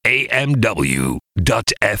amw.fm.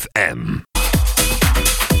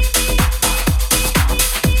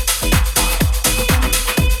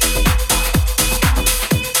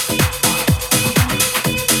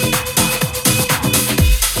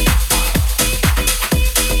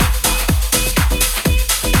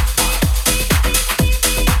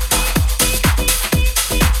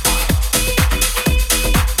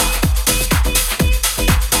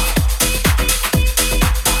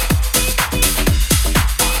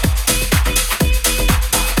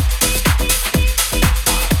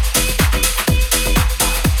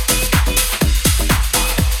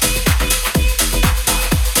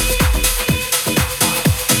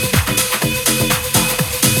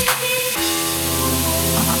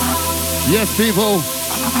 Yes, people.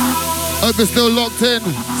 Hope you're still locked in.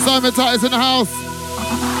 Simon Titus in the house.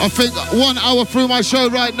 I think 1 hour through my show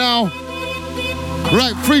right now.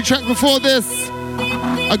 Right, free track before this.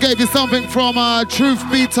 I gave you something from Truth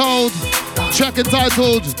Be Told. Track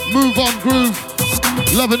entitled Move On Groove.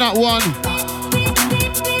 Loving that one.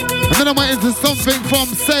 And then I went into something from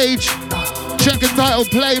Sage. Track entitled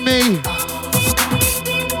Play Me.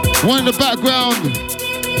 One in the background.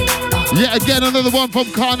 Yet again, another one from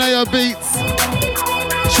Carneo Beats.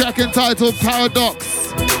 Track entitled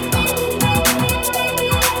Paradox.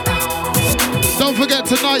 Don't forget,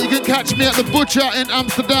 tonight you can catch me at the Butcher in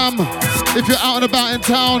Amsterdam if you're out and about in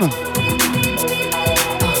town.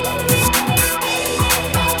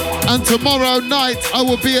 And tomorrow night, I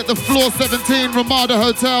will be at the Floor 17 Ramada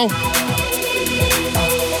Hotel.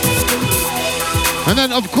 And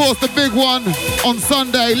then, of course, the big one on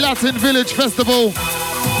Sunday, Latin Village Festival.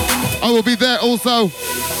 I will be there also.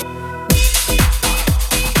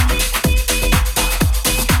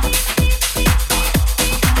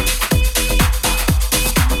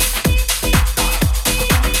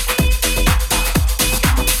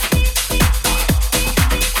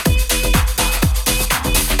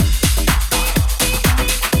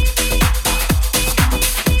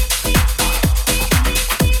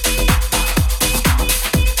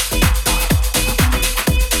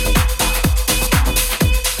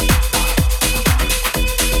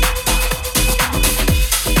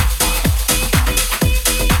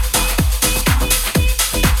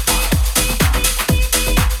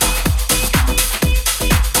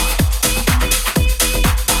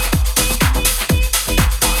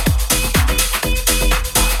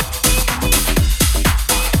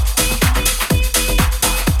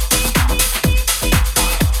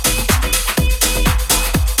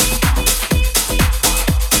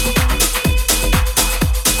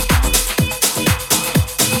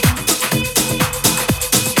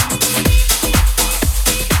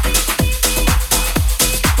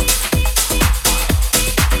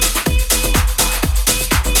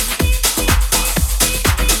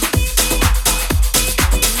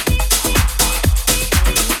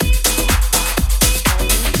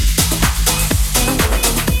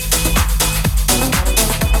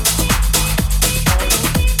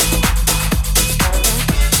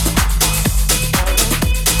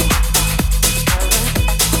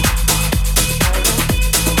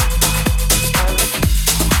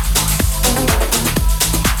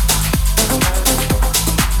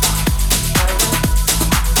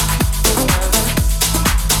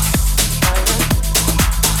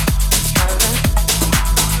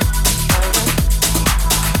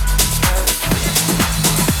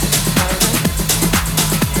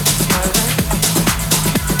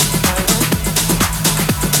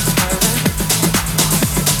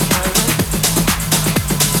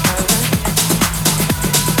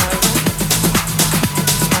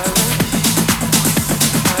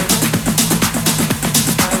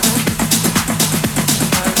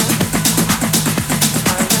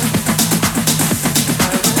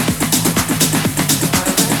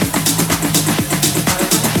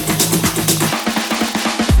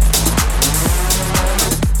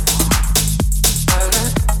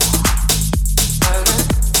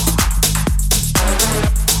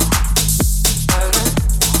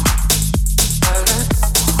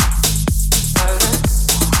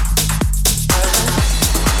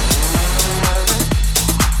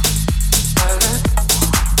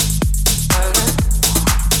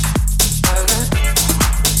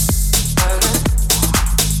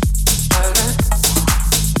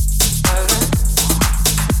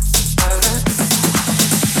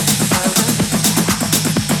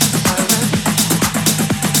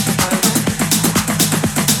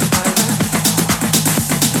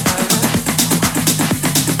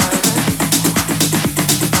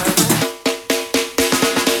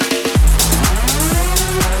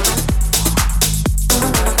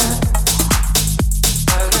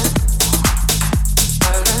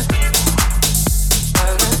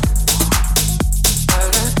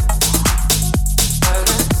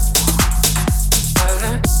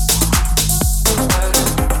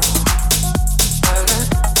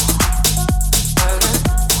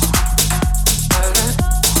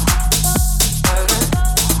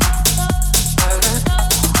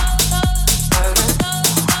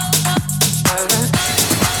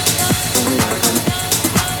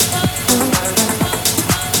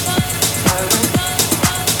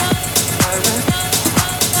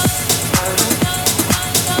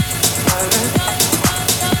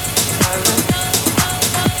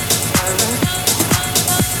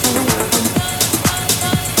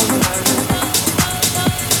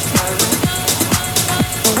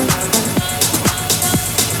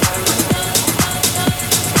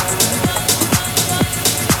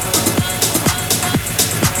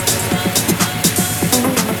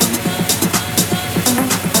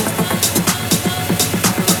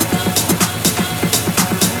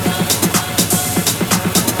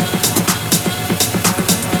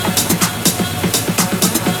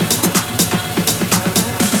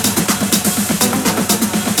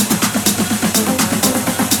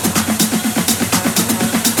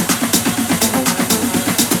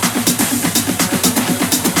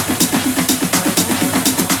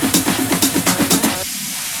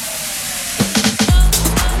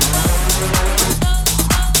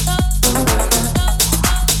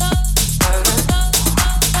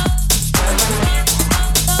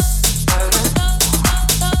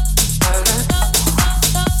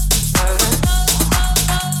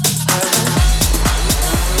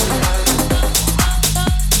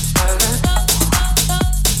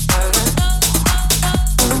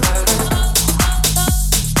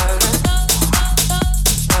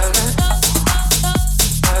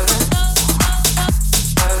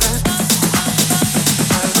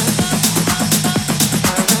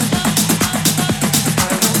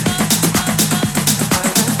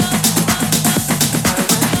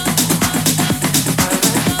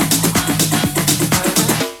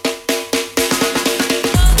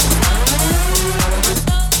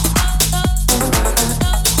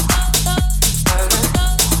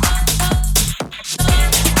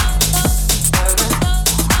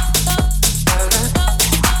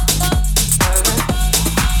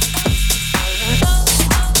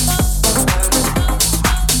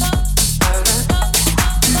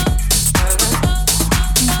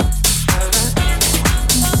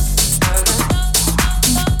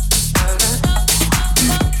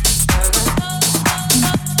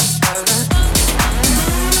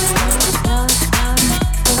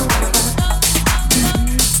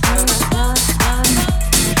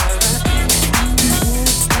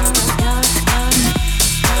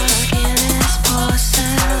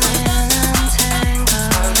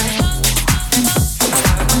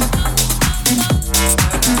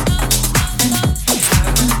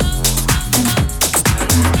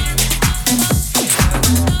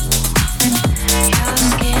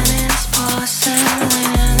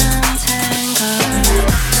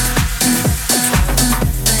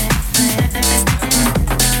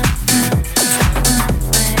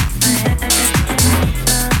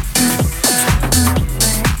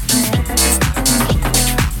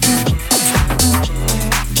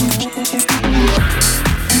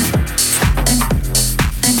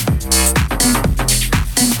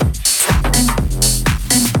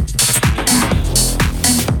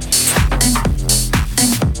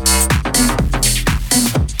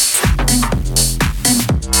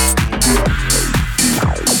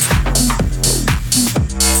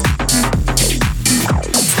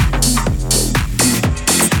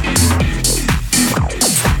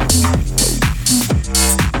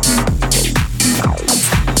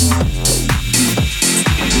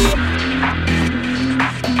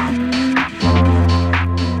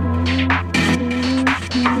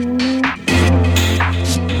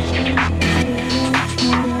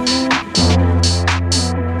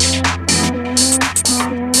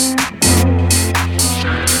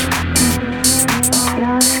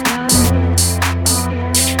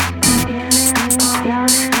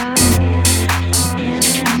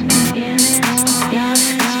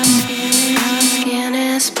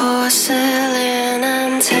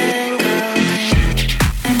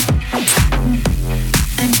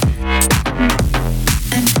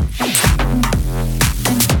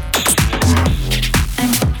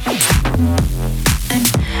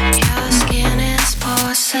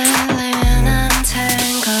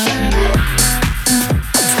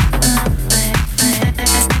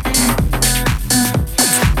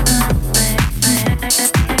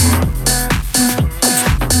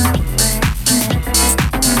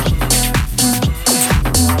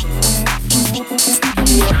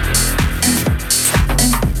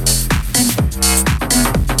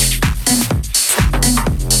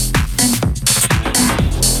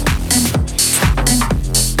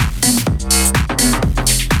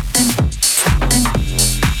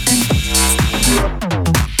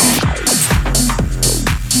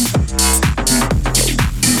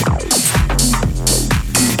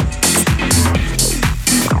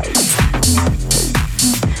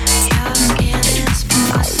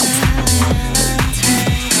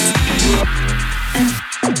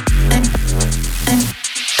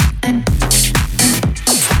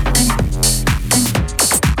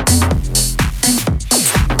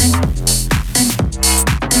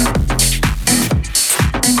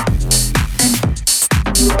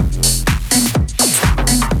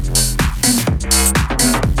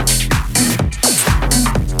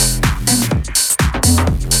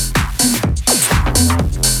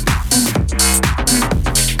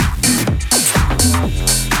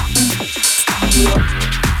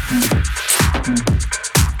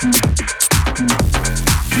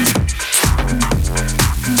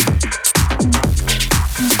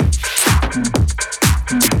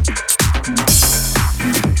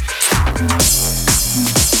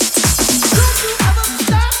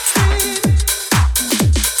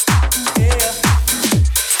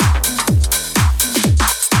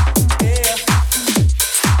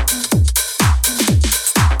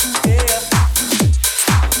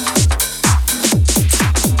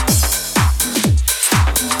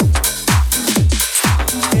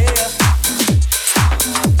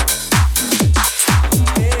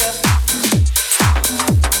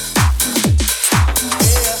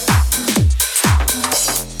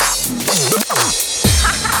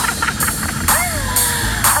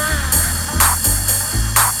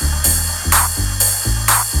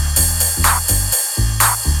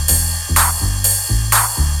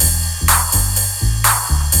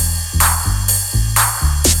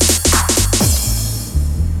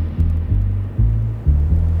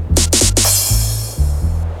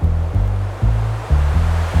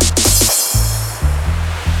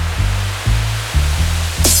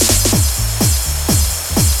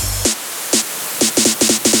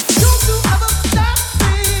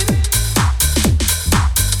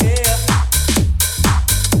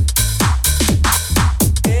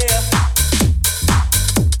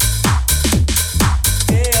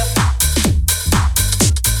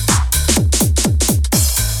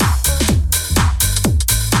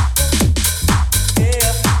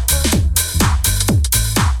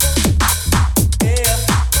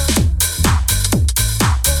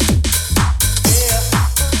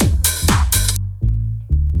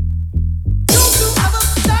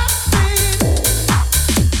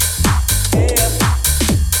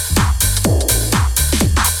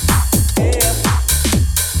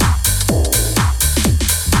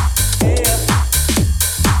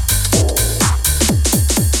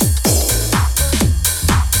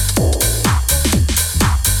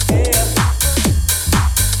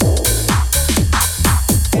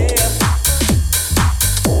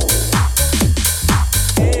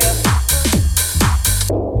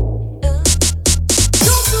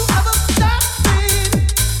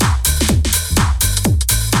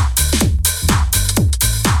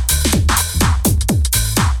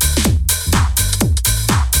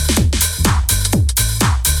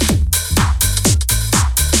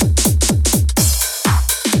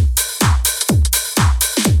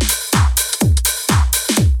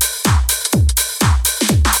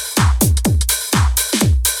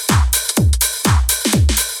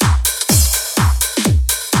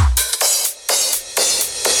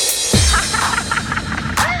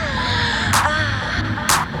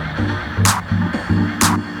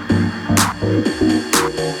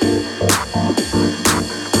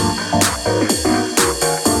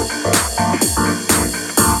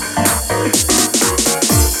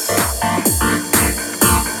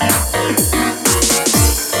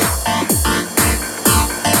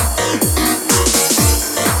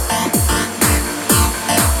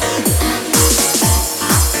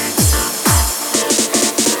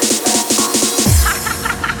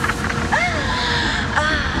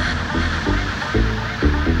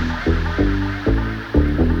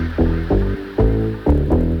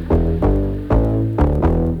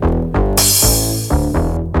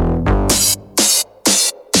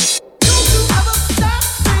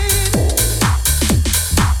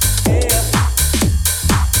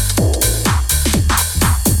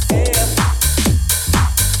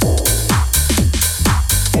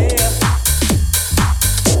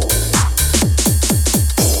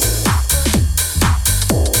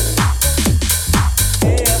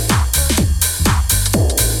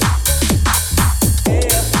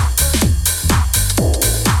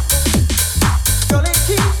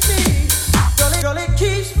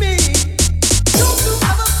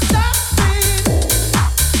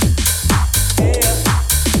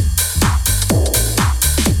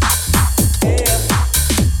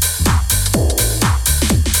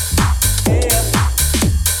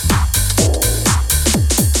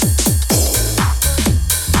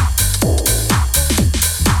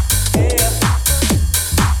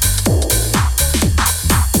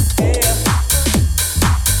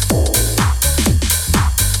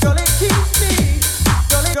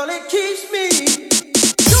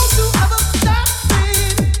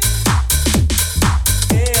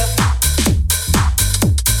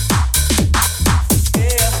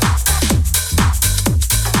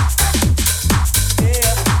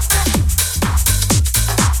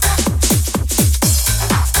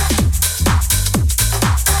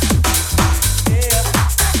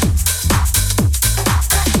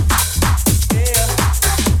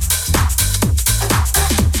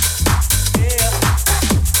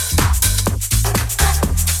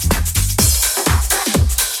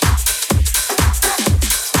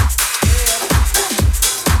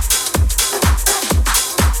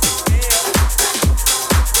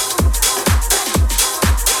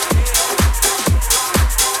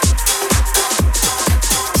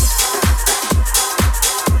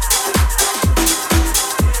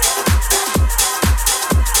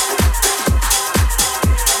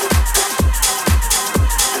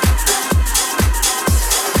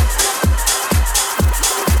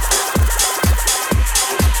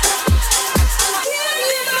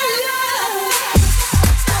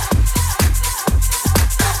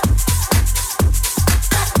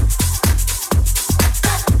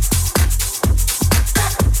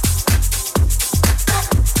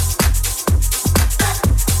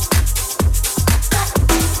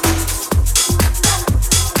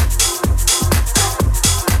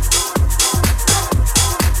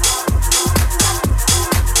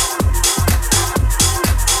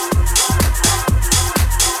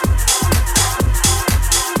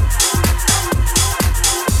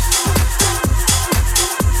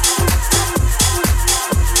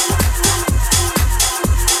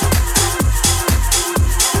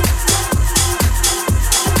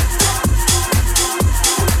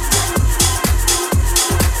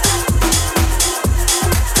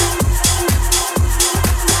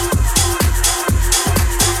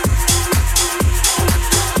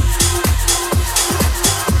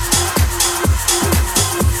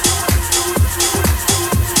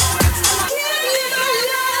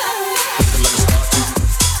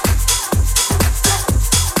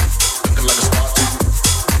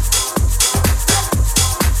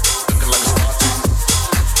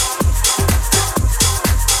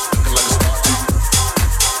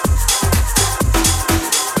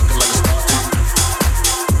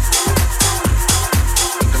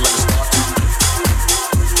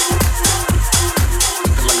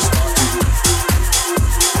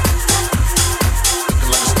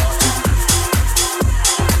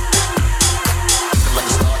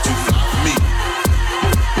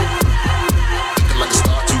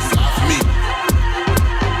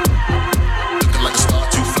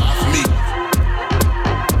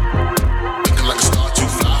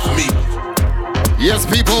 Yes,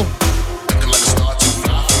 people.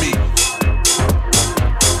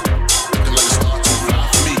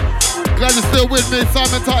 Glad you're still with me.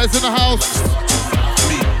 Simon Titus in the house.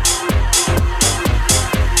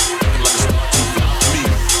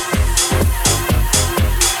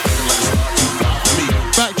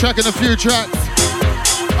 Backtracking a few tracks.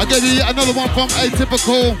 I gave you another one from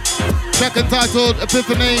Atypical, track entitled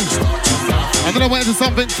Epiphany. And then I went into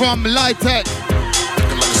something from Lytech,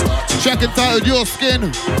 track entitled Your Skin.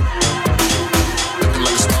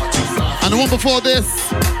 And the one before this,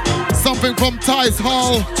 something from Tice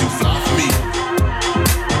Hall,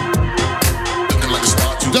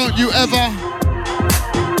 Don't You Ever.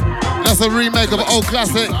 That's a remake of an old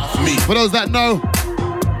classic, for those that know.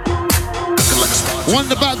 One in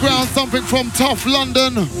the background, something from Tough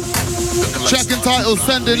London, track entitled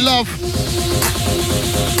Sending Love.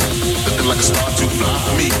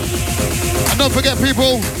 And don't forget,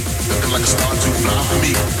 people,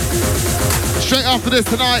 straight after this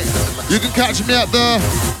tonight, you can catch me at the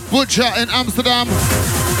Butcher in Amsterdam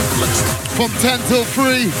from 10 till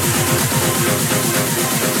 3.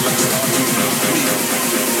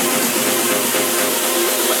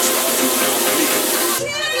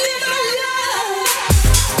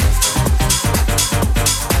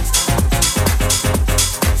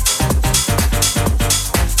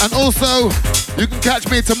 And also, you can catch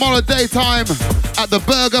me tomorrow daytime at the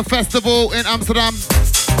Burger Festival in Amsterdam.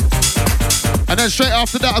 And then straight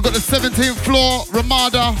after that, I've got the 17th floor,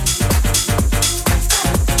 Ramada.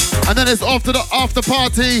 And then it's off to the after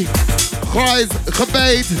party,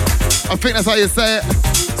 Gebeid. I think that's how you say it.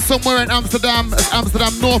 Somewhere in Amsterdam, it's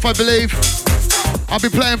Amsterdam North, I believe. I'll be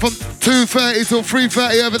playing from 2:30 till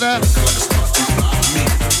 3:30 over there.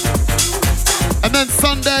 And then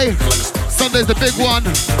Sunday's the big one,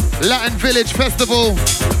 Latin Village Festival,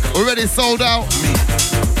 already sold out.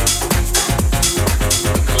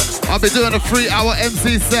 I'll be doing a 3-hour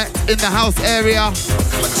MC set in the house area.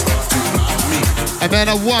 And then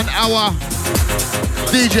a 1-hour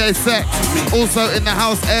DJ set, also in the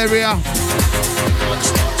house area.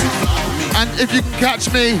 And if you can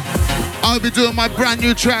catch me, I'll be doing my brand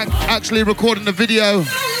new track, actually recording the video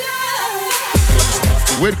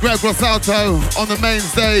with Greg Rosalto on the main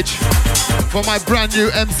stage for my brand new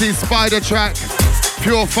MC Spider track,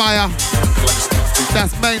 Pure Fire.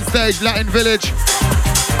 That's main stage, Latin Village,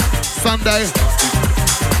 Sunday.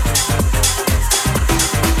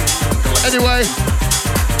 Anyway,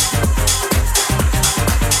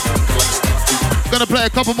 gonna play a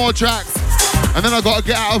couple more tracks and then I gotta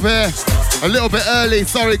get out of here a little bit early.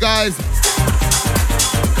 Sorry guys.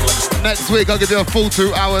 Next week I'll give you a full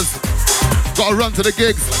 2 hours. Gotta run to the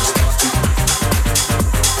gigs.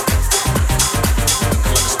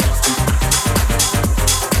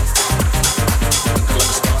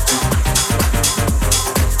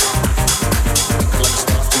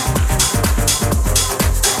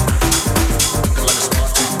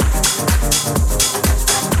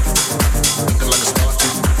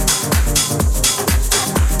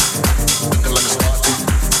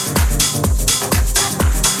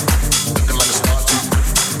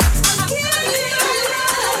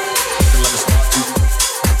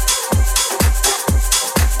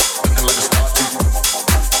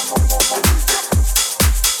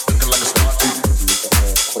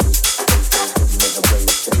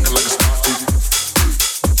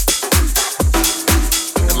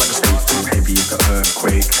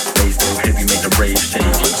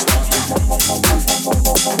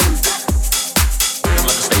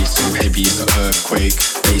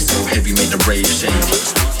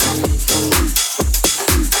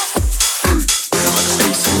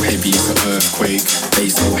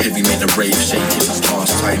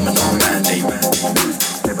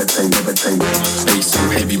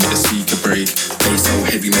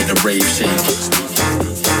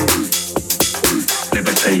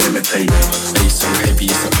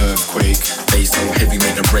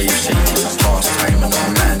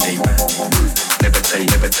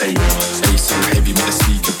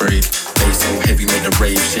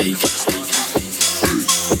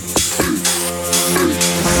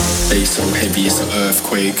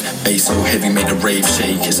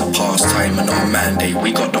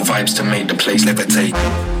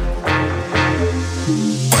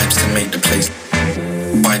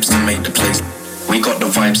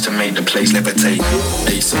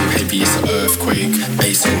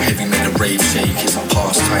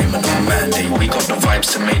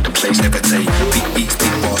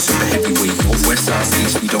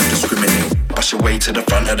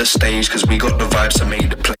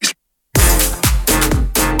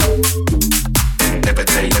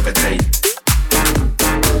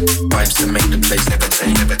 Vibes to make the place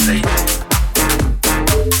levitate, levitate.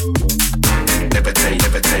 Levitate,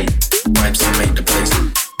 levitate. Vibes to make the place.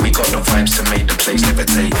 We got the vibes to make the place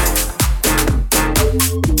levitate.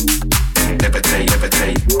 Levitate,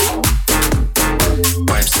 levitate.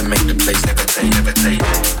 Vibes to make the place levitate, levitate.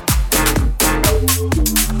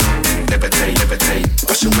 Levitate, levitate.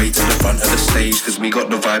 Push your way to the front of the stage, cause we got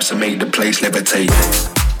the vibes to make the place levitate.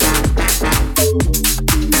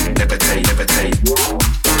 Levitate, levitate.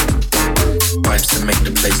 Vibes to make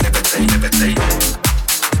the place levitate, levitate.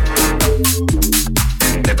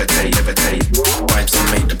 Levitate, levitate. Vibes to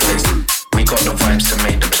make the place. We got the vibes to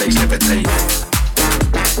make the place levitate.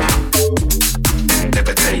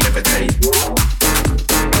 Levitate, levitate.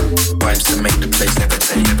 Vibes to make the place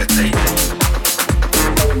levitate, levitate.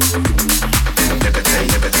 Levitate,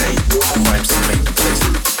 levitate. Vibes to make the place.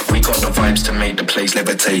 We got the vibes to make the place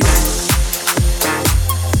levitate.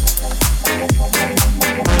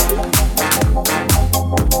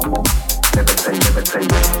 Levitate,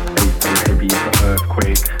 levitate. Bass so heavy it's an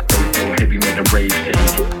earthquake. Bass so heavy made a rave shake.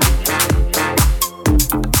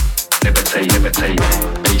 Levitate, levitate.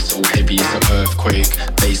 Bass so heavy it's an earthquake.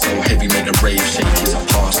 Bass so heavy made a rave shake. It's a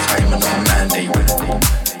pastime and a mandate.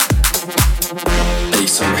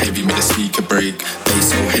 Bass so heavy made a speaker break. Bass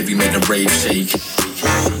so heavy made a rave shake.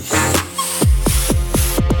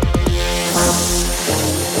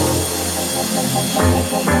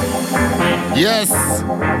 Yes.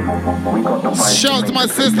 Shout out to my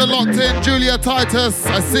sister locked in, Julia Titus.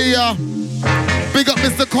 I see ya. Big up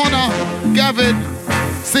Mr. Connor, Gavin.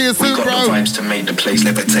 See you soon, bro. Vibes to make the place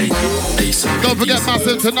levitate. Don't forget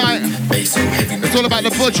Massive tonight. It's all about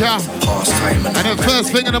the butcher. And then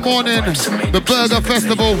first thing in the morning, the Burger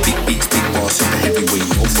Festival.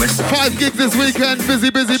 5 gigs this weekend.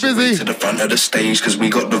 Busy, busy, busy. To the front of the stage, cause we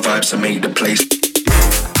got the vibes to make the place.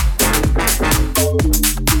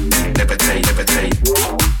 Levitate, levitate.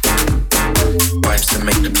 Vibes to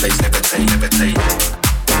make the place levitate, levitate.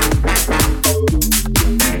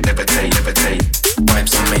 Levitate, levitate.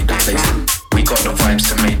 Vibes to make the place. We got the vibes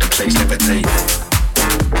to make the place levitate.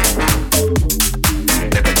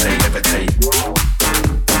 Levitate, levitate.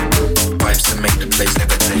 Vibes to make the place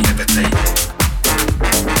levitate, levitate.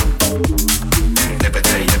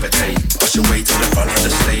 Levitate, levitate. Push your way to the front of the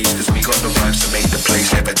stage, cause we got the vibes to make the place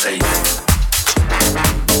levitate.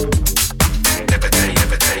 Levitate,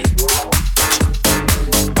 levitate.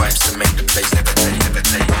 Vibes to make the place levitate,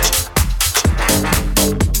 levitate.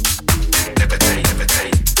 Levitate,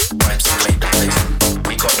 levitate. Vibes to make the place.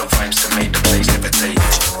 We got the vibes to make the place levitate.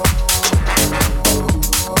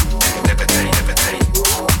 Levitate, levitate.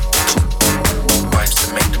 Vibes to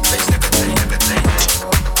make the place levitate, levitate.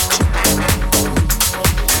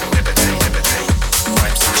 Levitate, levitate.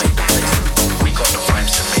 Vibes to make the place. We got the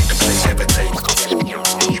vibes to make the place levitate.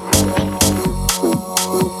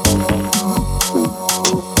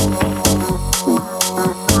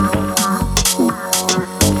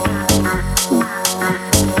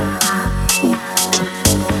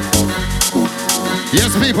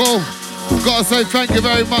 Yes, people. Gotta say thank you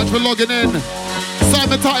very much for logging in.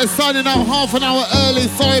 Simon Titus signing out half an hour early.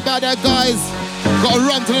 Sorry about that, guys. Gotta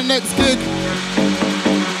run to the next gig.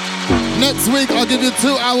 Next week, I'll give you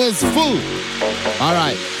 2 hours full. All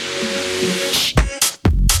right.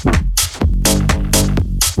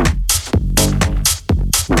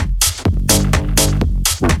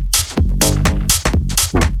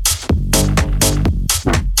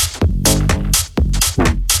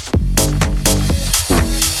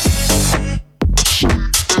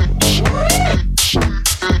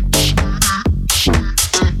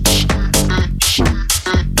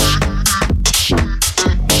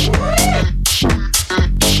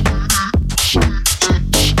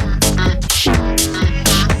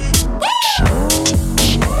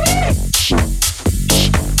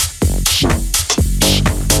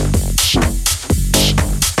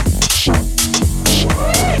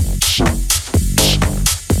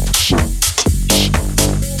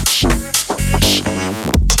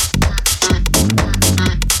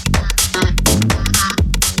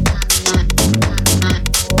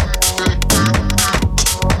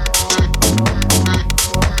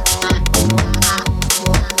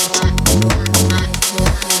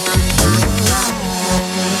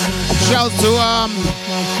 Shouts to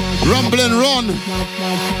Rumblin' Ron.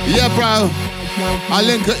 Yeah, bro. I'll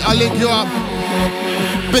link you up.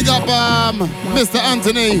 Big up Mr.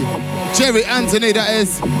 Anthony. Jerry Anthony, that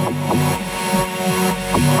is.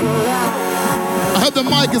 I hope the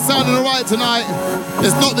mic is sounding alright tonight.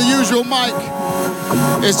 It's not the usual mic.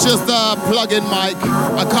 It's just a plug-in mic.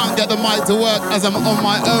 I can't get the mic to work as I'm on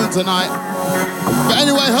my own tonight. But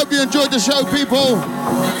anyway, hope you enjoyed the show, people.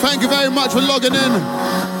 Thank you very much for logging in.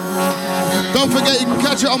 Don't forget you can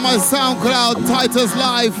catch it on my SoundCloud, Titus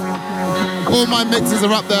Live. All my mixes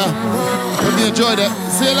are up there. Hope you enjoyed it.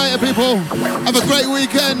 See you later, people. Have a great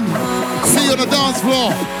weekend. See you on the dance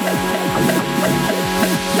floor.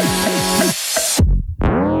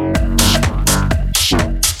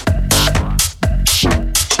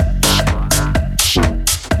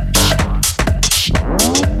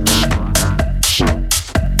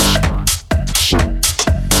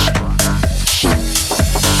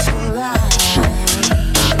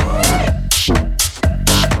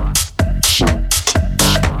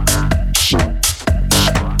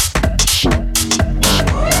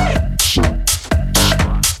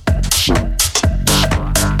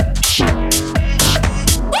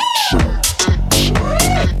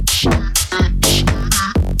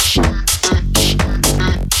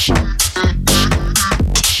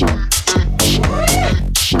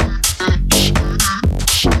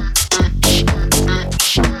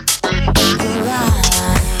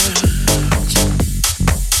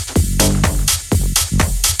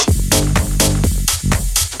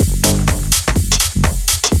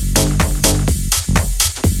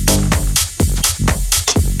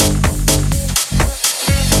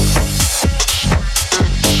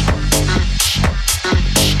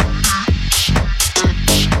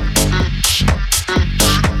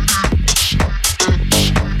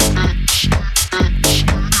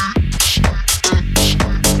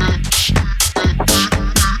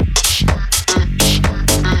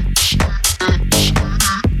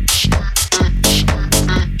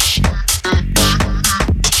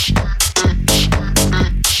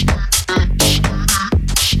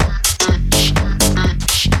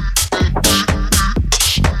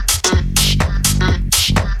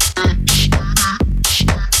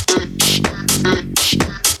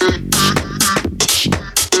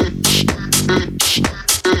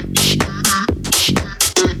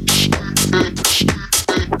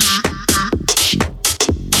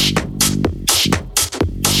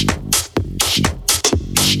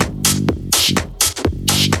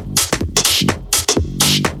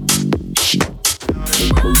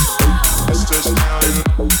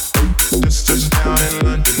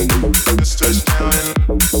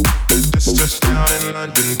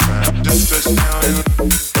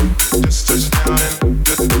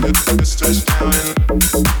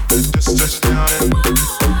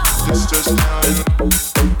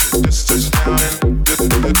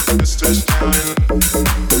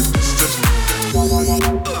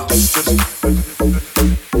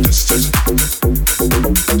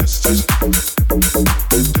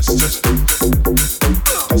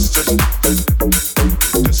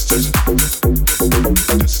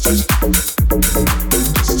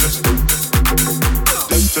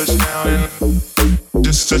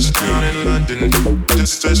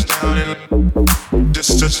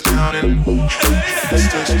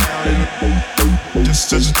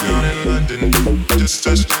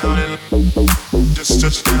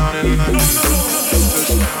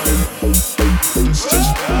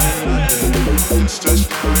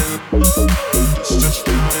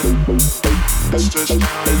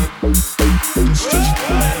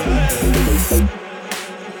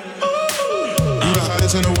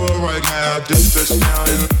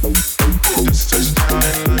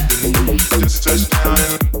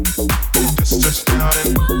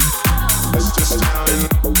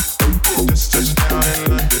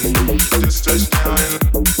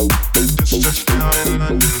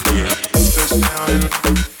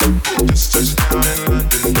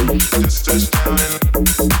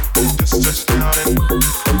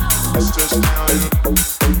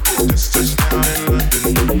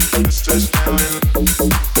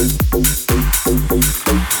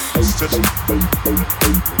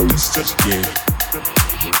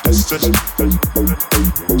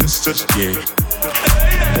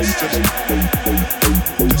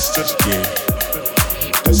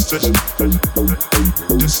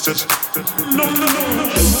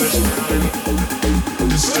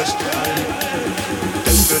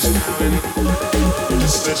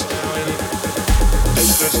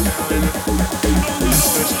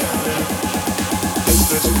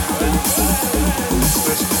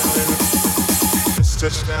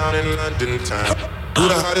 Touchdown in London town. Who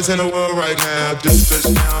the hottest in the world right now? This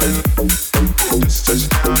touchdown in, this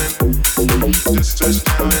touchdown in, this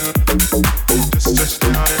touchdown in, this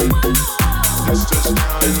touchdown in, this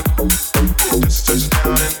touchdown in, this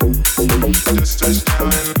touchdown in, this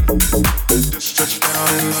touchdown in, this touchdown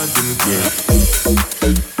in London town.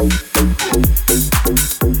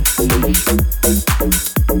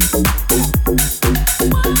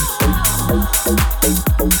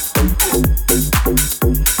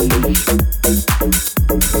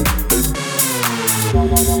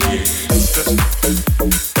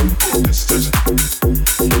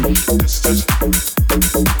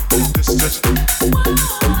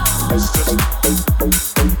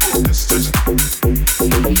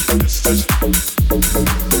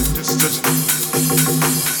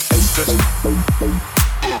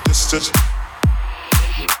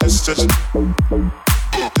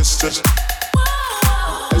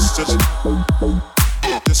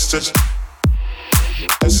 Drop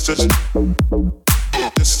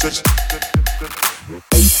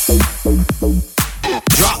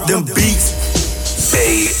them beats.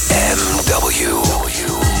 AMW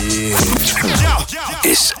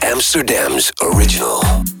is Amsterdam's original.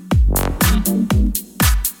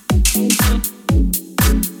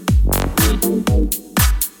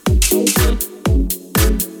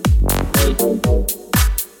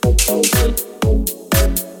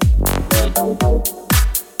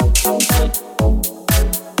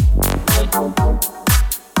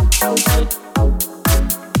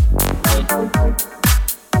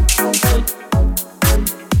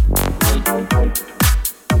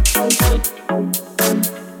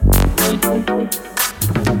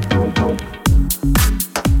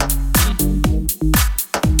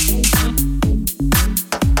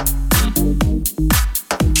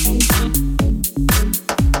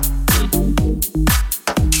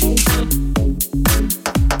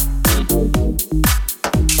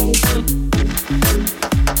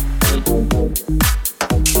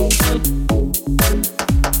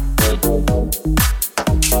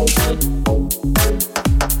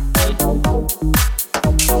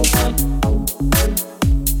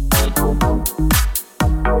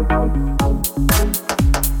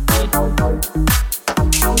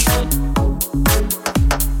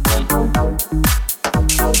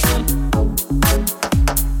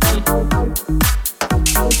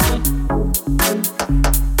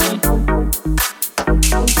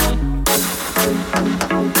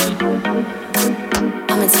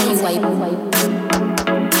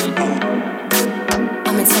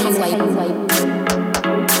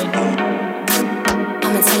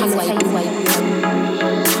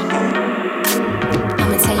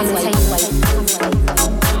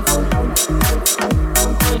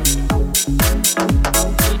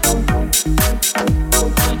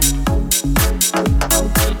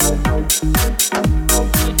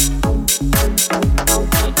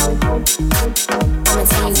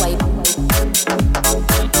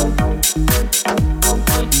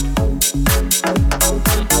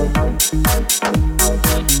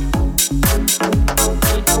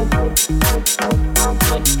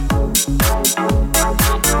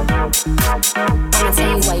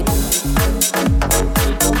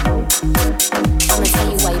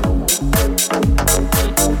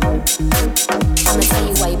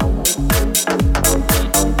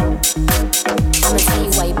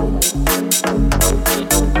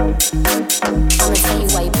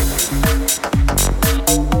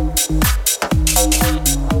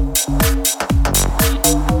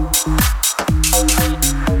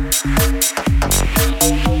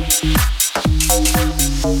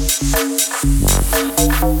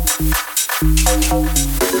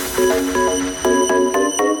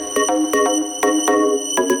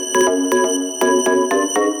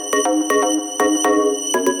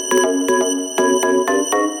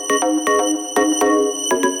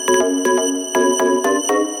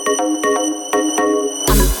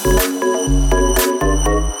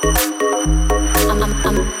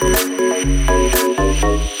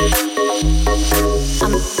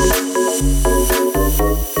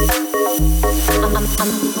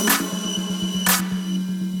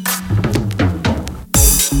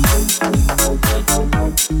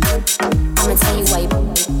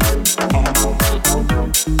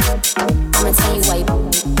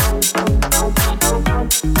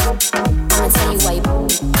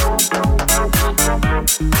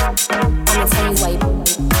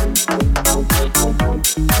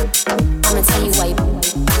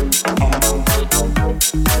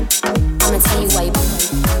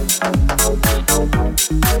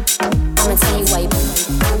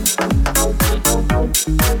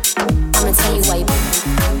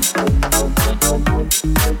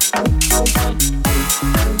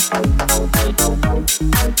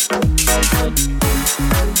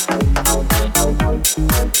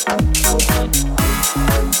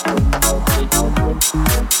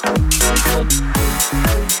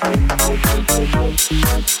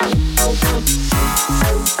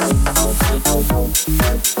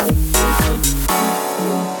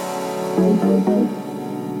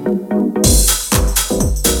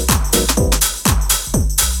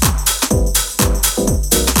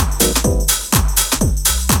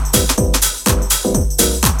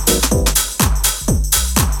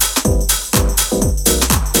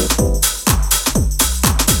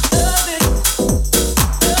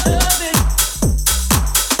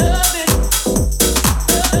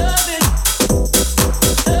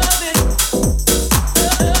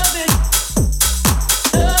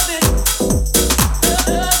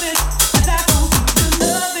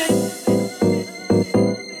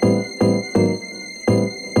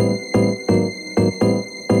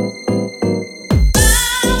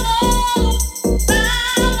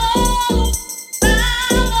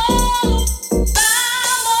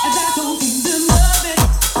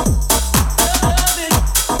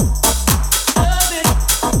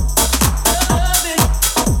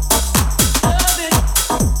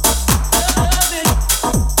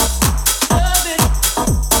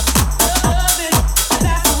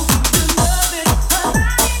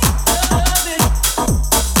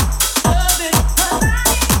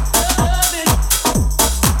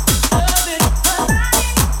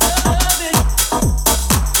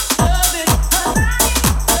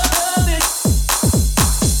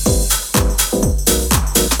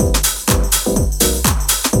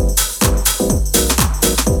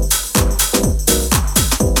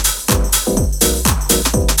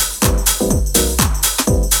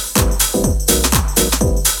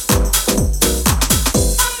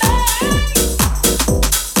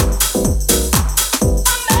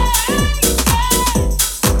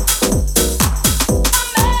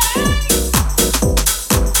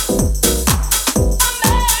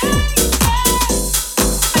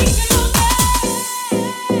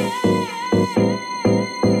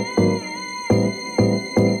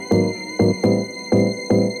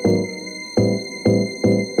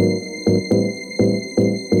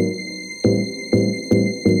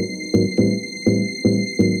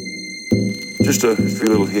 just a few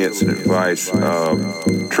little hints and advice.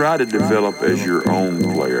 Try to develop as your own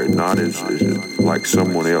player, not as like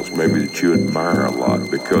someone else maybe that you admire a lot,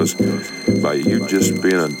 because by you just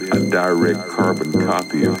being a direct carbon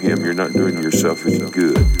copy of him, you're not doing yourself any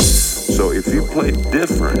good. So if you play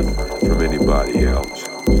different from anybody else,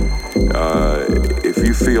 if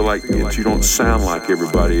you feel like that you don't sound like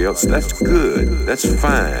everybody else, that's good. That's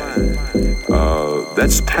fine.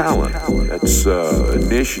 That's talent. That's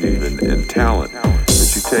initiative and talent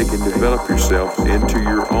that you take and develop yourself into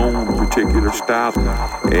your own particular style.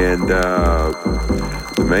 And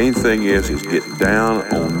the main thing is get down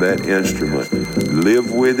on that instrument,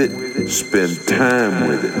 live with it, spend time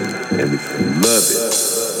with it, and if you love it,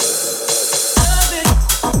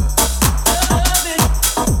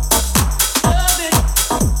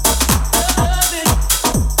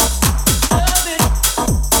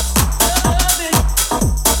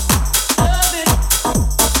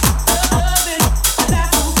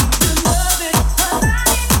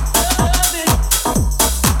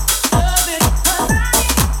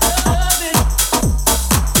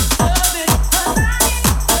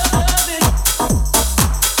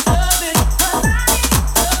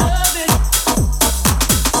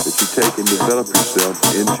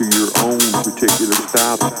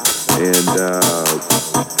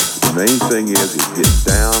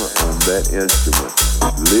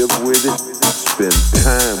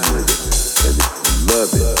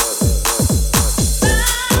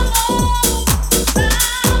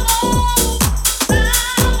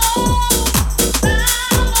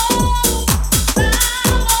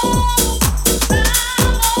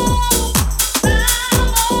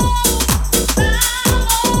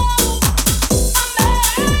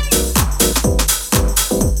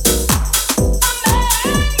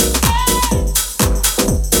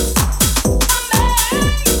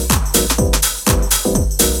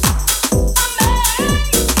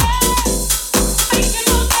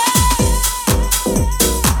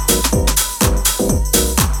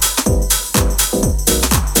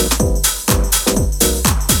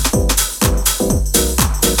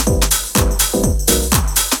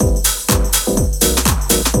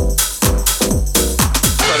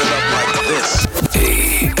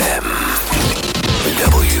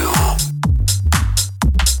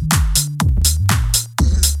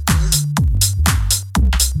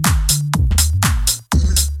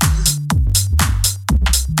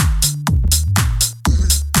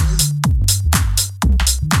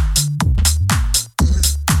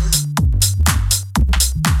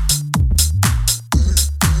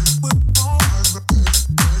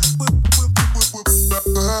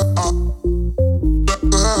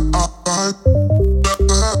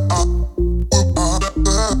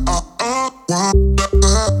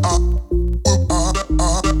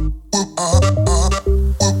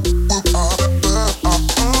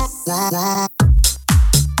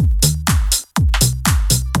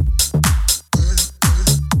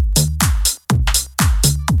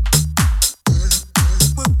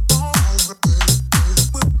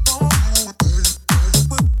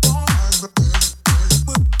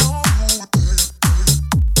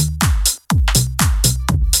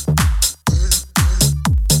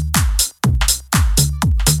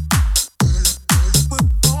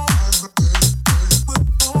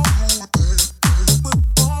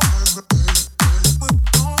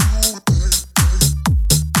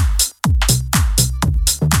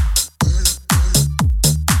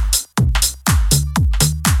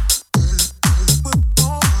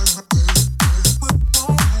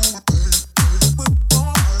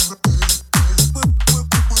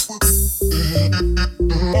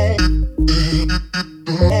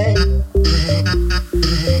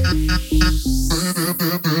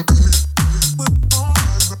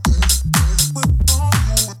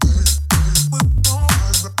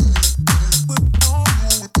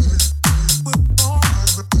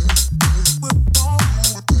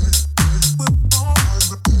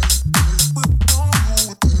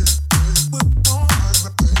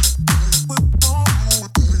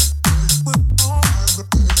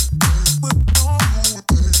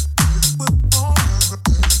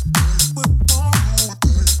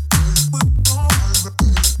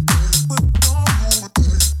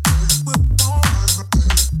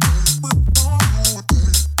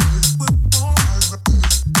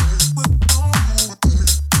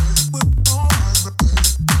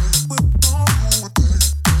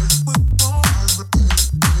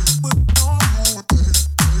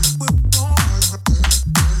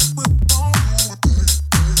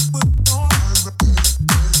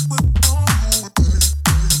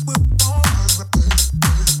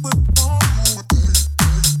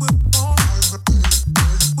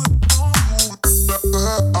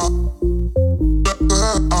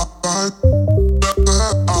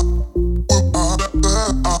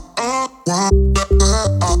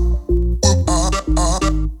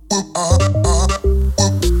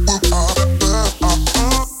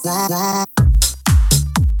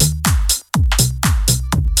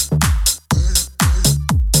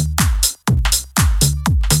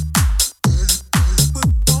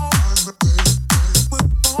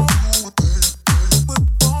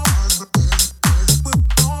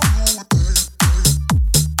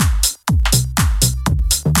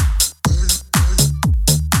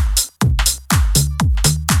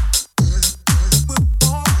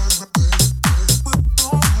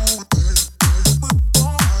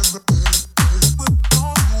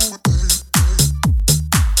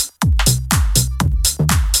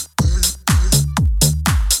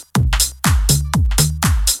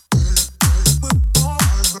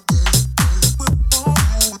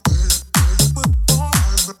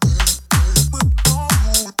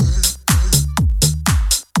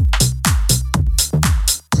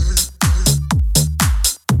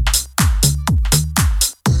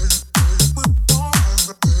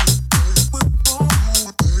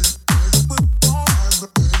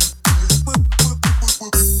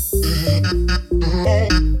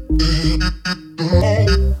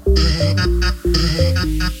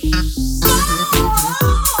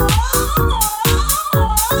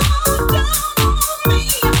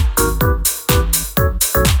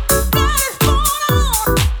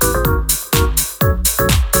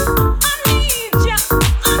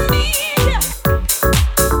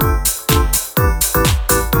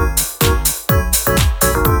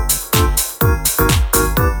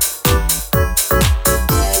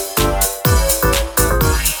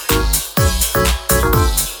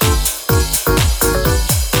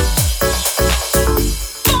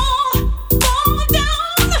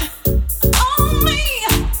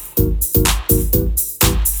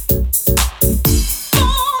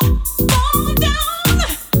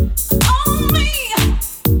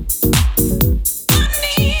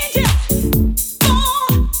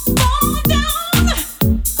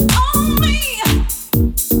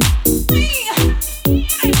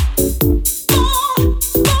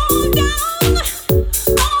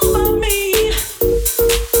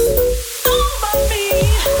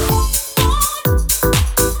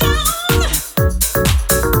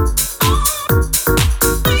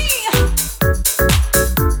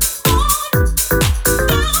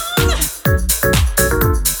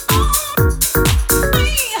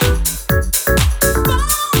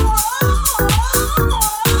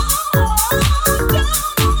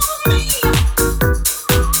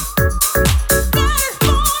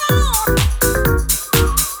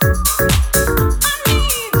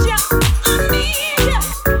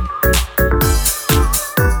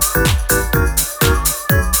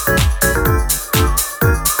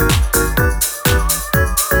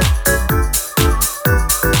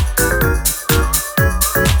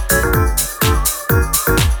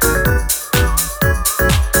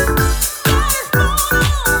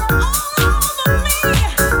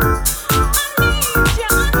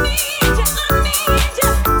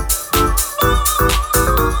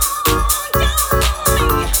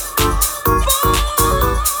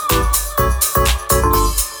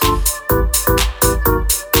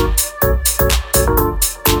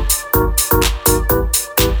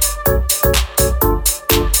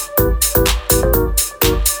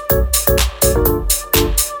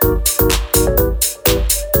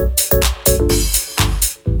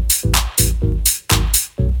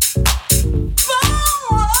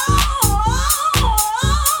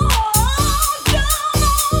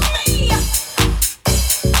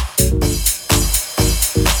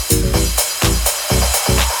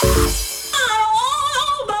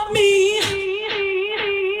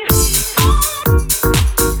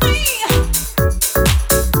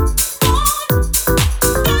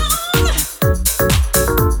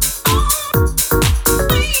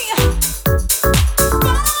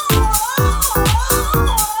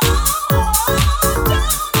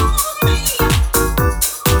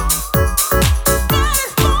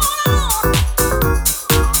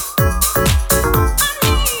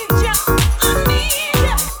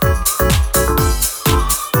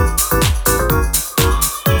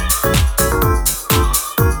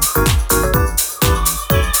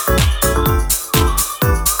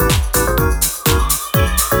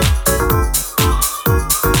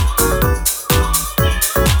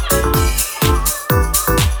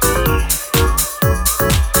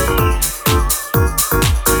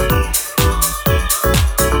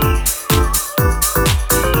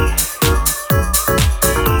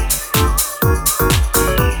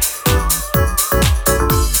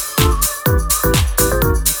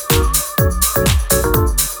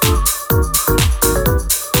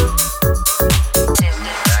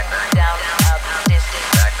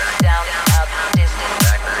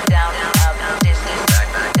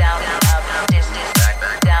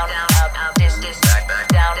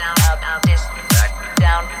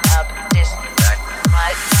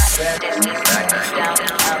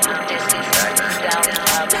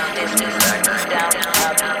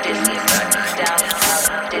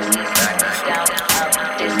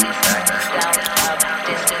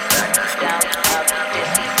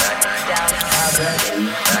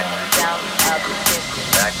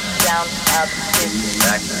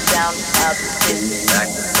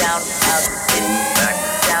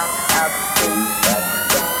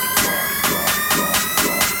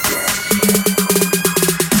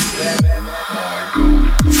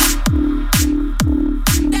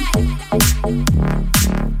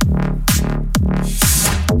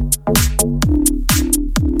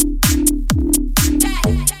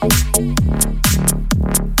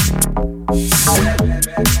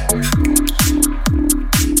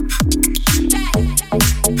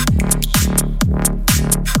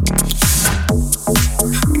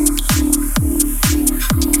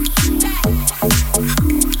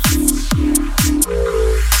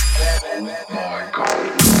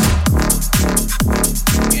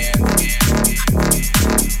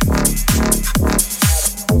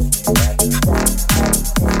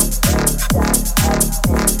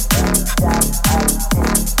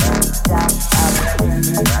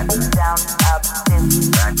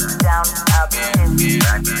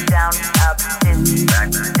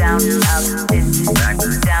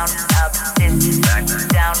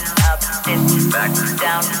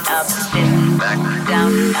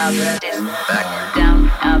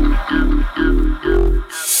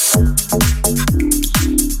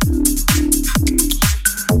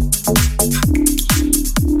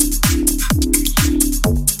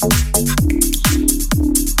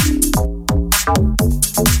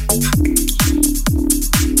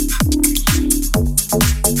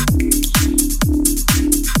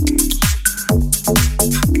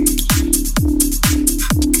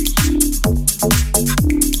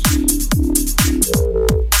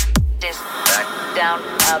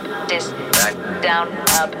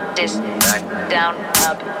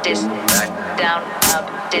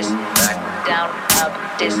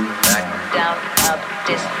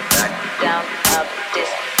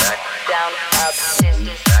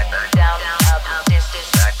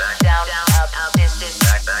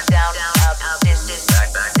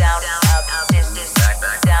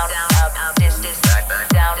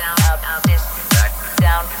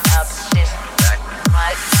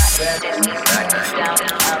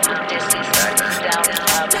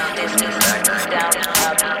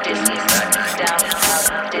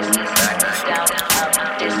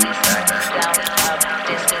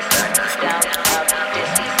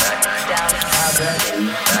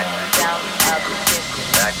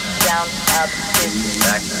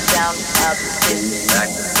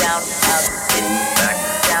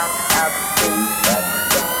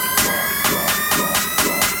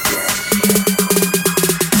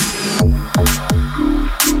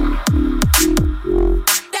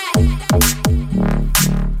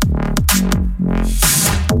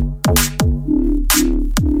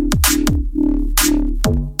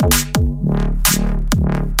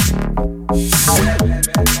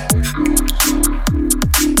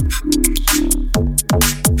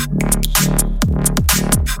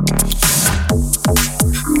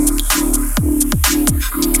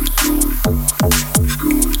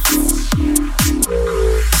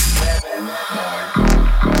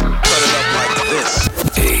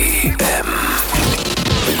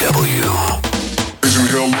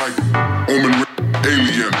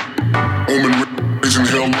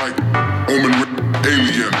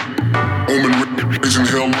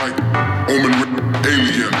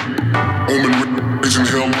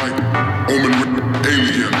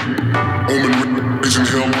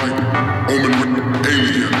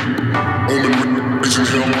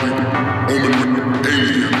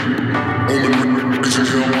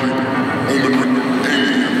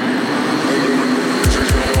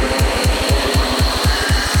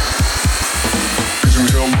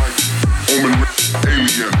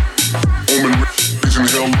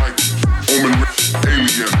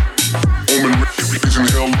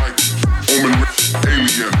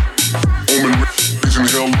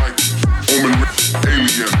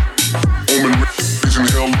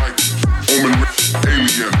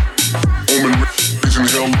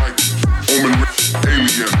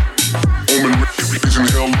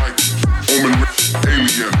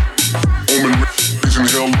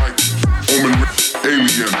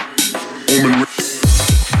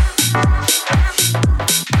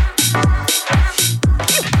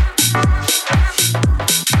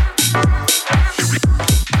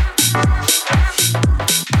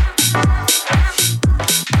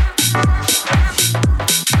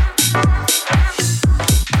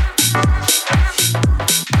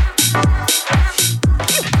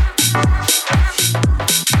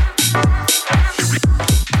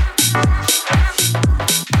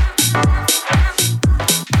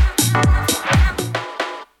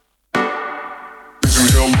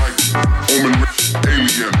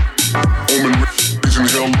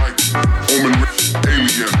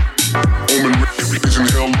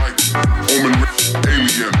 Omen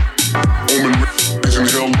alien. Omen vision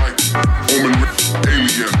hell light. Omen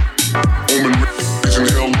alien. Omen vision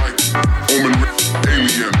hell light. Omen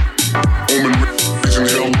alien. Omen vision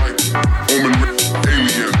hell light. Omen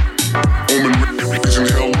alien. Omen vision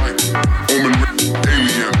hell light. Omen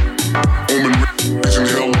alien. Omen vision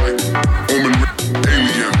hell light. Omen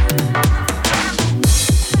alien.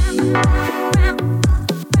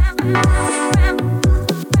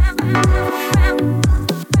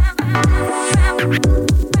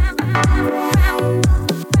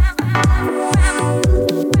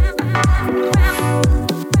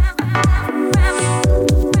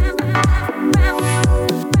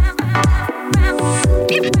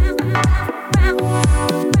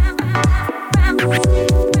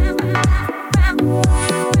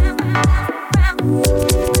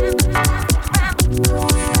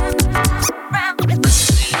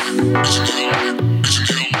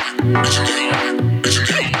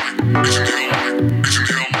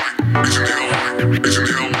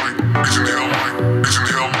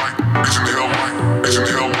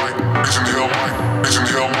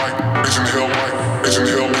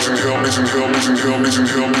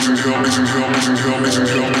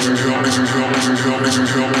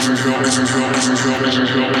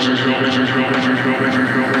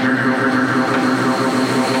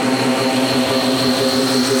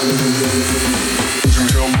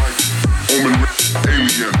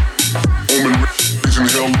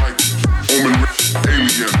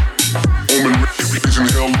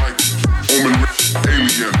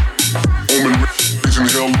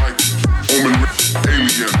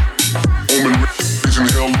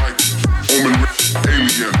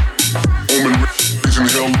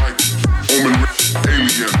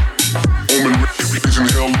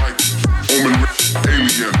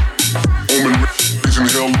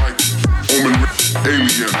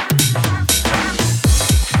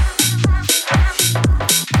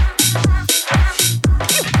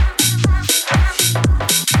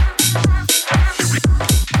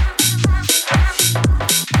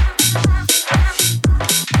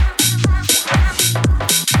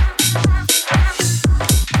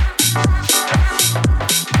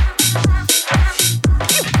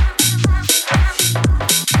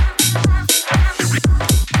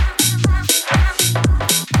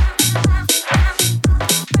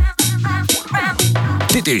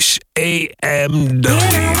 Dit is AM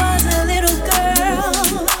Dutty.